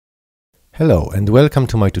Hello and welcome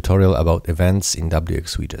to my tutorial about events in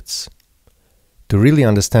wxWidgets. To really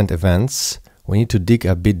understand events, we need to dig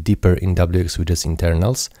a bit deeper in wxWidgets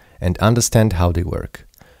internals and understand how they work.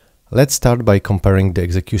 Let's start by comparing the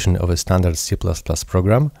execution of a standard C++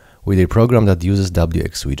 program with a program that uses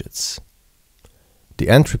wxWidgets. The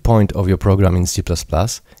entry point of your program in C++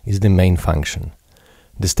 is the main function.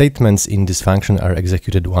 The statements in this function are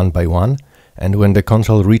executed one by one, and when the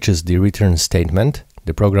control reaches the return statement,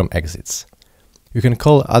 the program exits. You can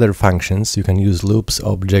call other functions, you can use loops,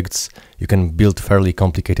 objects, you can build fairly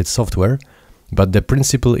complicated software, but the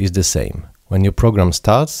principle is the same. When your program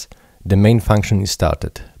starts, the main function is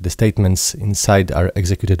started. The statements inside are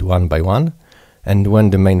executed one by one, and when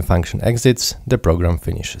the main function exits, the program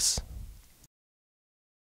finishes.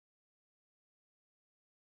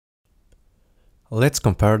 Let's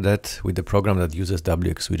compare that with the program that uses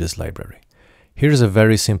wxWidgets library. Here's a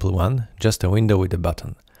very simple one, just a window with a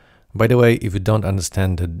button. By the way, if you don't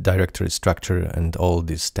understand the directory structure and all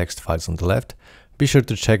these text files on the left, be sure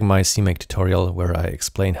to check my CMake tutorial where I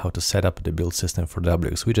explain how to set up the build system for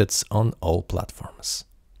wxWidgets on all platforms.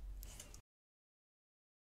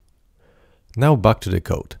 Now back to the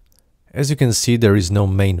code. As you can see, there is no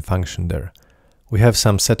main function there. We have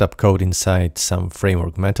some setup code inside some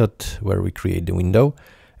framework method where we create the window,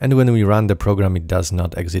 and when we run the program it does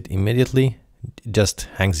not exit immediately, it just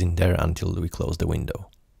hangs in there until we close the window.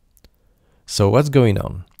 So what's going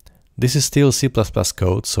on? This is still C++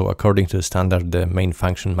 code, so according to the standard the main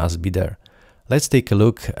function must be there. Let's take a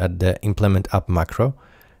look at the implement app macro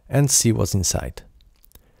and see what's inside.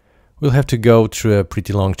 We'll have to go through a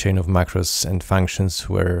pretty long chain of macros and functions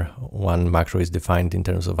where one macro is defined in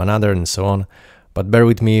terms of another and so on, but bear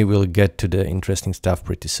with me, we'll get to the interesting stuff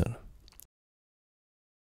pretty soon.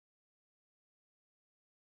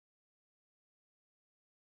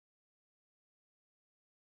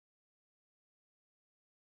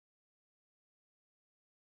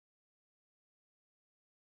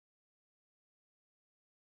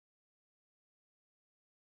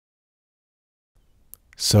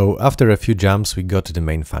 So after a few jumps we got to the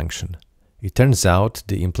main function. It turns out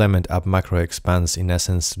the implement app macro expands in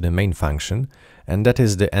essence to the main function, and that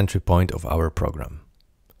is the entry point of our program.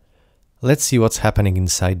 Let's see what's happening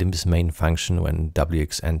inside this main function when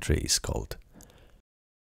wxEntry is called.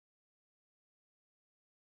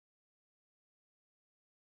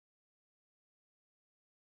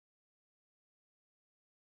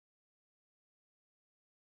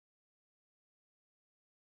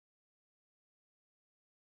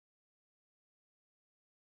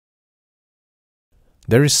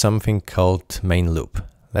 There is something called main loop.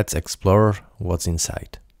 Let's explore what's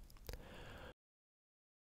inside.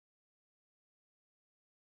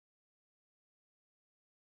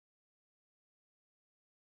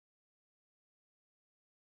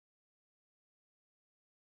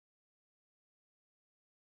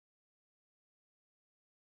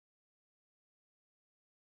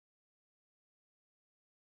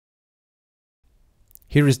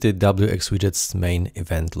 Here is the wxWidgets main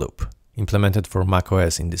event loop. Implemented for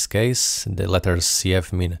macOS in this case, the letters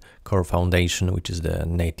CF mean Core Foundation, which is the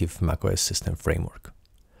native macOS system framework.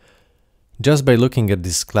 Just by looking at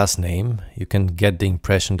this class name, you can get the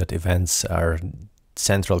impression that events are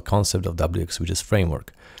central concept of wxWidgets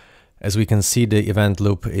framework. As we can see, the event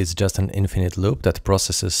loop is just an infinite loop that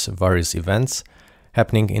processes various events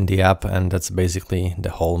happening in the app, and that's basically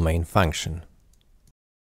the whole main function.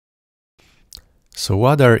 So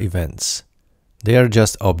what are events? They are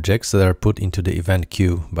just objects that are put into the event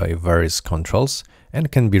queue by various controls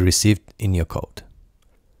and can be received in your code.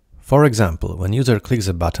 For example, when user clicks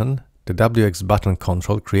a button, the wxButton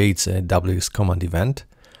control creates a wxCommandEvent,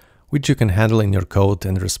 which you can handle in your code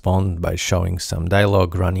and respond by showing some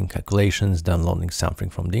dialog, running calculations, downloading something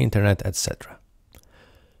from the internet, etc.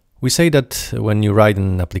 We say that when you write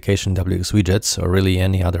an application wxWidgets, or really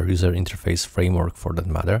any other user interface framework for that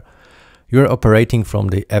matter, you are operating from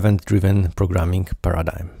the event-driven programming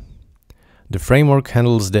paradigm. The framework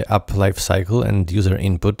handles the app lifecycle and user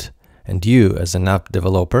input, and you, as an app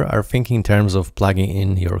developer, are thinking in terms of plugging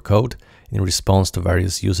in your code in response to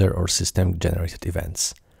various user or system-generated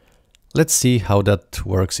events. Let's see how that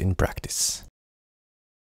works in practice.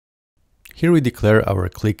 Here we declare our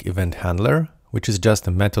click event handler, which is just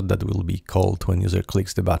a method that will be called when user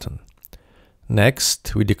clicks the button.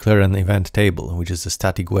 Next, we declare an event table, which is a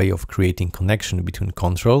static way of creating connection between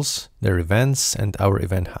controls, their events, and our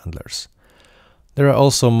event handlers. There are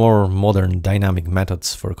also more modern dynamic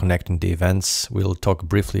methods for connecting the events. We'll talk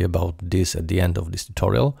briefly about this at the end of this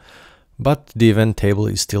tutorial, but the event table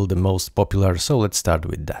is still the most popular, so let's start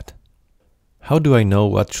with that. How do I know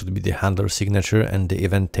what should be the handler signature and the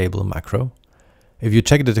event table macro? If you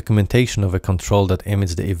check the documentation of a control that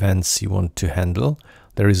emits the events you want to handle,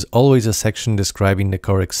 there is always a section describing the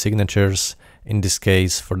correct signatures. In this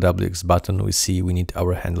case, for wx button, we see we need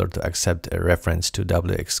our handler to accept a reference to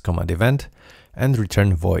wxCommandEvent and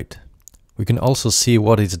return void. We can also see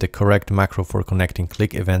what is the correct macro for connecting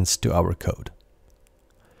click events to our code.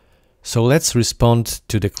 So let's respond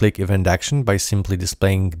to the click event action by simply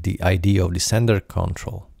displaying the ID of the sender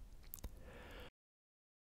control.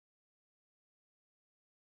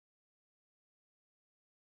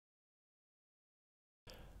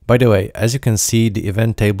 By the way, as you can see, the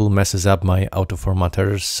event table messes up my auto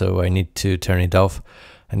formatter, so I need to turn it off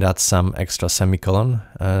and add some extra semicolon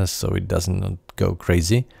so it doesn't go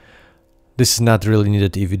crazy. This is not really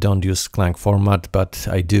needed if you don't use Clang format, but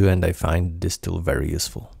I do, and I find this tool very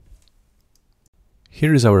useful.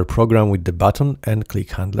 Here is our program with the button and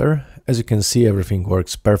click handler. As you can see, everything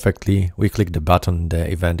works perfectly. We click the button, the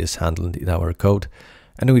event is handled in our code,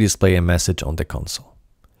 and we display a message on the console.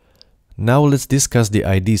 Now let's discuss the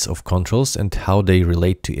IDs of controls and how they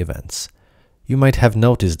relate to events. You might have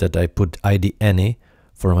noticed that I put ID any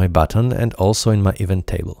for my button and also in my event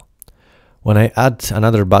table. When I add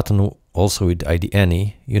another button also with ID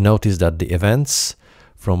any, you notice that the events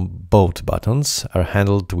from both buttons are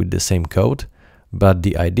handled with the same code, but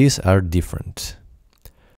the IDs are different.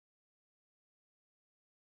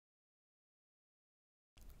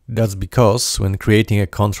 That's because when creating a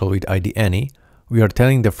control with ID any, we are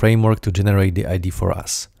telling the framework to generate the ID for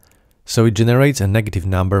us. So it generates a negative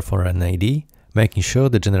number for an ID, making sure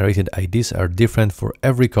the generated IDs are different for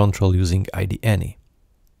every control using ID any.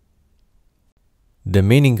 The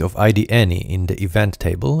meaning of ID any in the event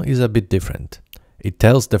table is a bit different. It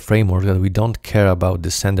tells the framework that we don't care about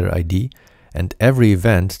the sender ID, and every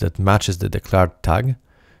event that matches the declared tag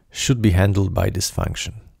should be handled by this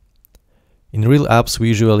function. In real apps, we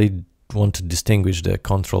usually want to distinguish the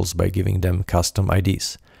controls by giving them custom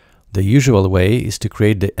IDs. The usual way is to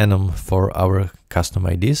create the enum for our custom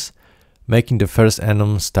IDs, making the first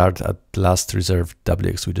enum start at last reserved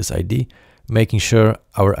wxWidgets ID, making sure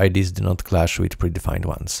our IDs do not clash with predefined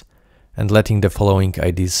ones, and letting the following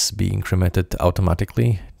IDs be incremented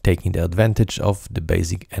automatically, taking the advantage of the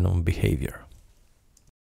basic enum behavior.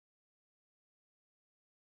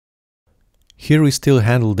 Here we still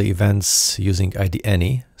handle the events using ID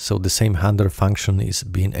any, so the same handler function is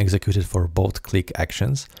being executed for both click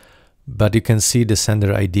actions, but you can see the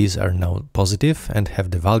sender IDs are now positive and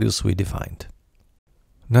have the values we defined.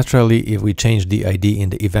 Naturally, if we change the ID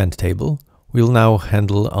in the event table, we'll now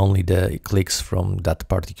handle only the clicks from that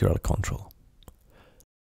particular control.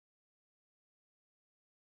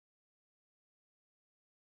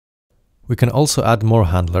 We can also add more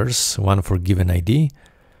handlers, one for given ID,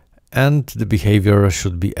 and the behavior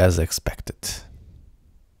should be as expected.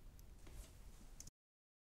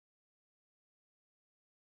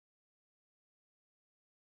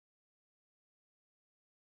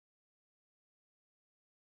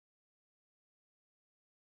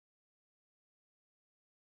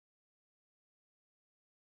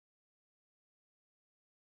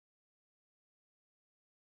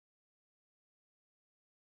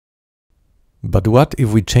 But what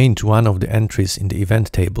if we change one of the entries in the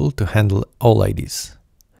event table to handle all IDs?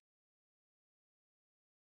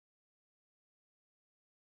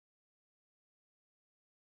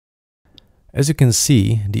 As you can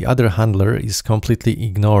see, the other handler is completely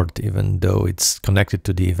ignored even though it's connected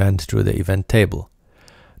to the event through the event table.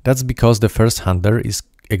 That's because the first handler is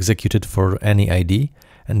executed for any ID,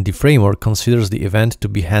 and the framework considers the event to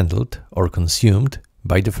be handled or consumed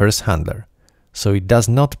by the first handler, so it does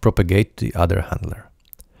not propagate the other handler.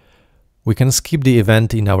 We can skip the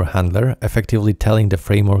event in our handler, effectively telling the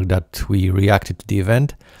framework that we reacted to the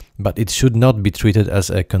event, but it should not be treated as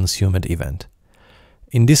a consumed event.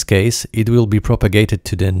 In this case, it will be propagated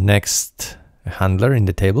to the next handler in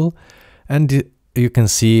the table, and you can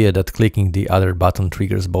see that clicking the other button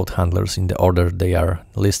triggers both handlers in the order they are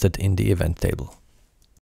listed in the event table.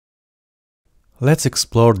 Let's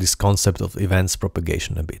explore this concept of events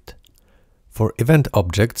propagation a bit. For event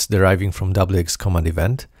objects deriving from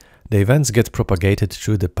wxCommandEvent, the events get propagated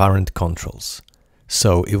through the parent controls.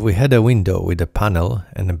 So if we had a window with a panel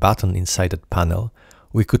and a button inside that panel,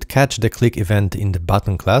 we could catch the click event in the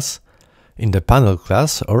button class, in the panel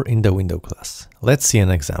class, or in the window class. Let's see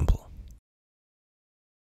an example.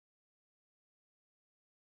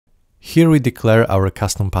 Here we declare our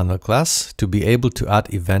custom panel class to be able to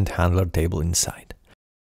add event handler table inside.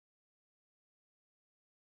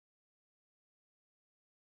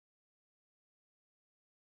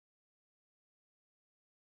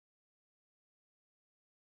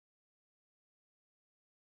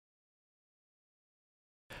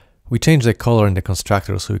 We change the color in the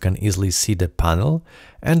constructor so we can easily see the panel,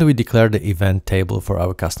 and we declare the event table for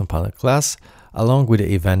our custom panel class along with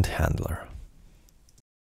the event handler.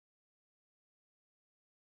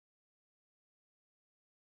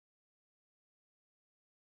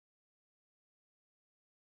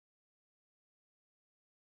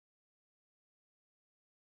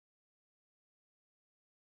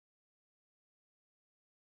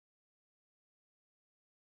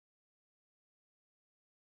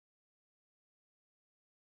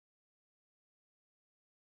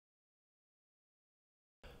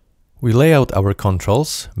 We lay out our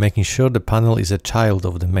controls, making sure the panel is a child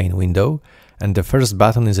of the main window and the first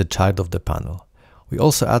button is a child of the panel. We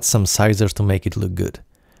also add some sizers to make it look good.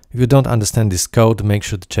 If you don't understand this code, make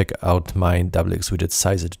sure to check out my wxWidgets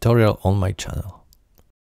sizer tutorial on my channel.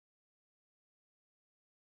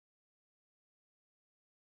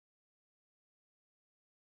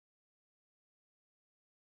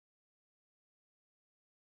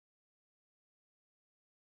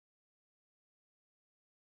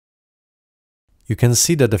 You can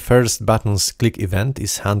see that the first button's click event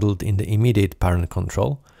is handled in the immediate parent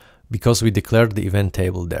control because we declared the event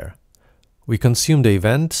table there. We consume the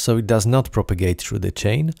event so it does not propagate through the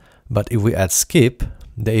chain, but if we add skip,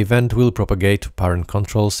 the event will propagate to parent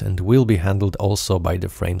controls and will be handled also by the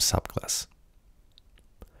frame subclass.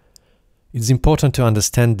 It's important to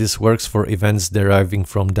understand this works for events deriving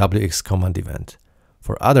from wxCommandEvent.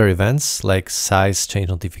 For other events, like size change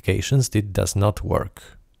notifications, it does not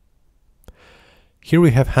work. Here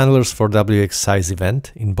we have handlers for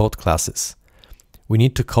wxSizeEvent in both classes. We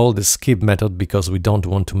need to call the skip method because we don't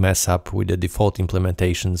want to mess up with the default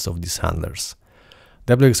implementations of these handlers.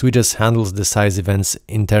 wxWidgets handles the size events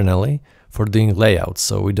internally for doing layouts,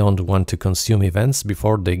 so we don't want to consume events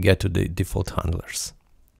before they get to the default handlers.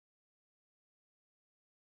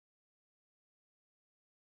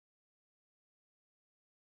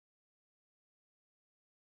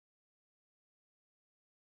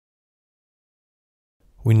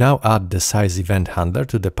 We now add the size event handler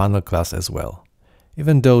to the panel class as well.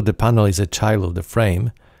 Even though the panel is a child of the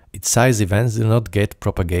frame, its size events do not get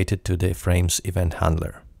propagated to the frame's event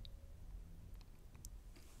handler.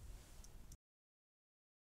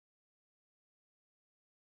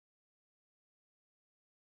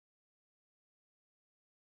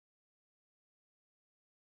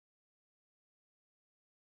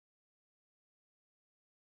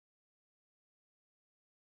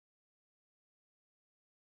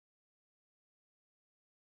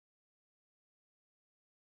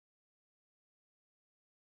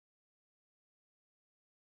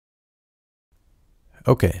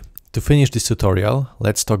 Okay, to finish this tutorial,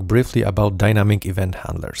 let's talk briefly about dynamic event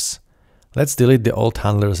handlers. Let's delete the old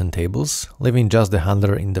handlers and tables, leaving just the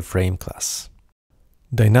handler in the frame class.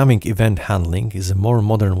 Dynamic event handling is a more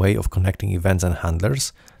modern way of connecting events and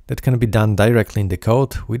handlers that can be done directly in the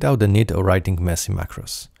code without the need of writing messy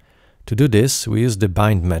macros. To do this, we use the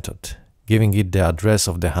bind method, giving it the address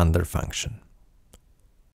of the handler function.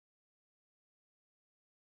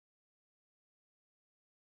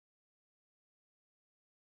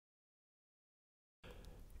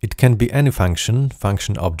 It can be any function,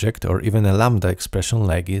 function object, or even a lambda expression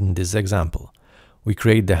like in this example. We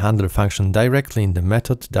create the handler function directly in the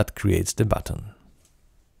method that creates the button.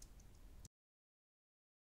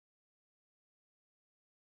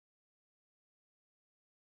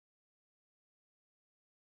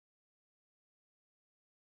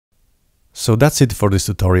 So that's it for this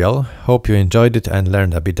tutorial. Hope you enjoyed it and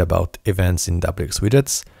learned a bit about events in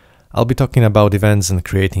wxWidgets. I'll be talking about events and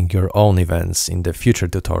creating your own events in the future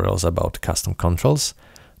tutorials about custom controls.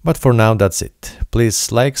 But for now, that's it.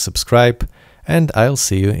 Please like, subscribe, and I'll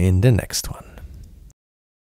see you in the next one.